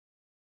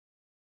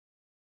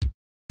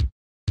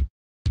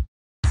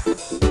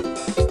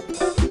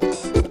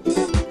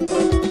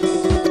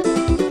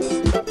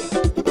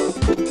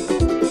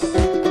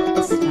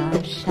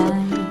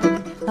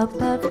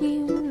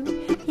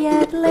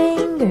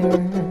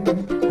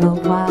linger a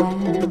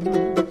while.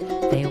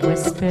 They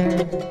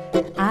whisper,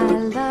 I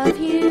love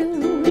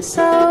you,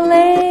 so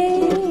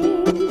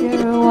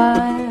linger a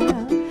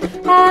while.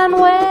 And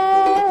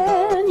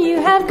when you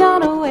have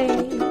gone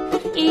away,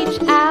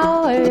 each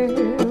hour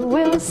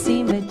will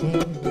seem a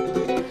day.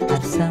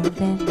 I've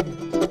something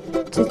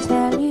to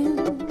tell you,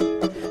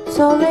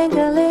 so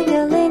linger,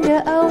 linger,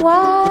 linger a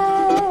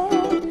while.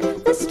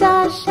 The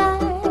stars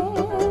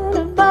shine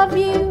above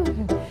you,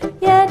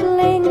 yet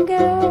linger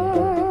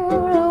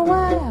a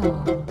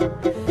while.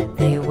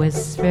 They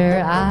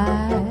whisper,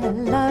 I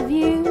love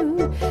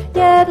you,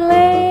 yet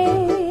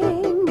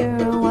linger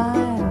a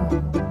while.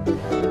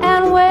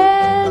 And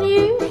when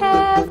you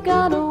have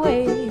gone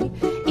away,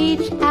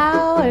 each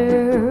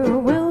hour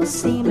will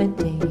seem a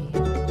day.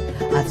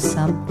 I've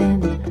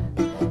something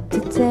to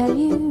tell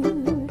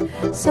you,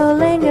 so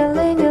linger,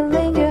 linger,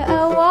 linger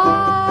a while.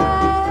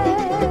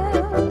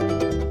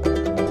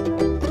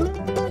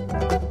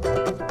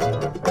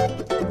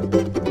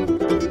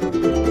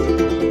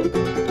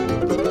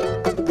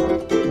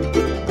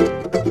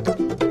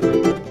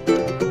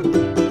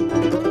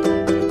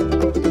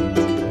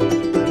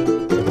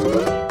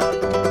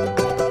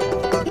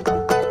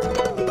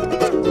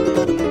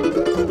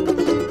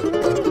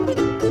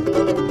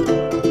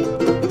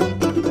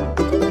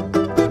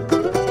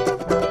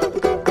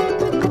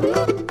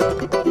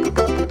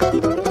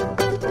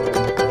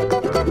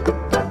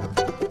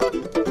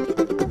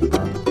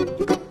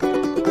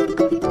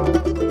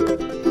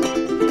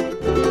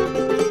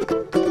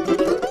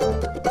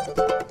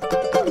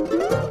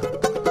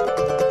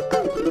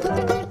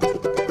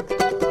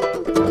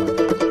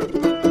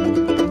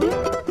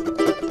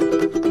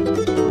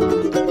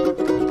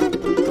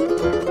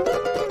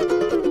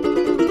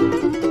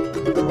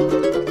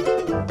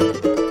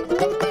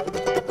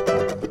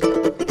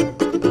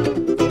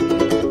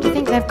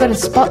 They've got a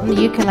spot in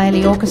the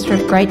ukulele orchestra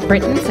of Great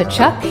Britain for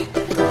Chuck.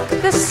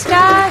 The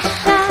stars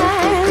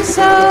shine,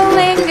 so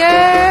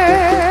linger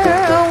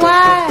a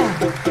while.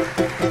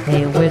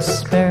 They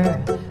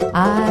whisper,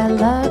 I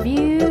love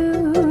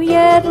you,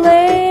 yet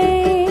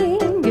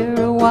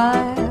linger a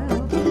while.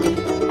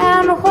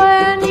 And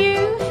when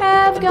you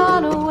have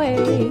gone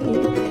away,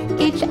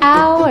 each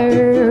hour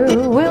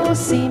will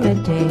seem a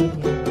day.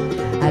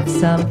 I've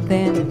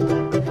something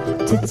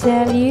to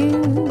tell you,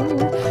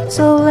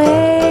 so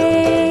linger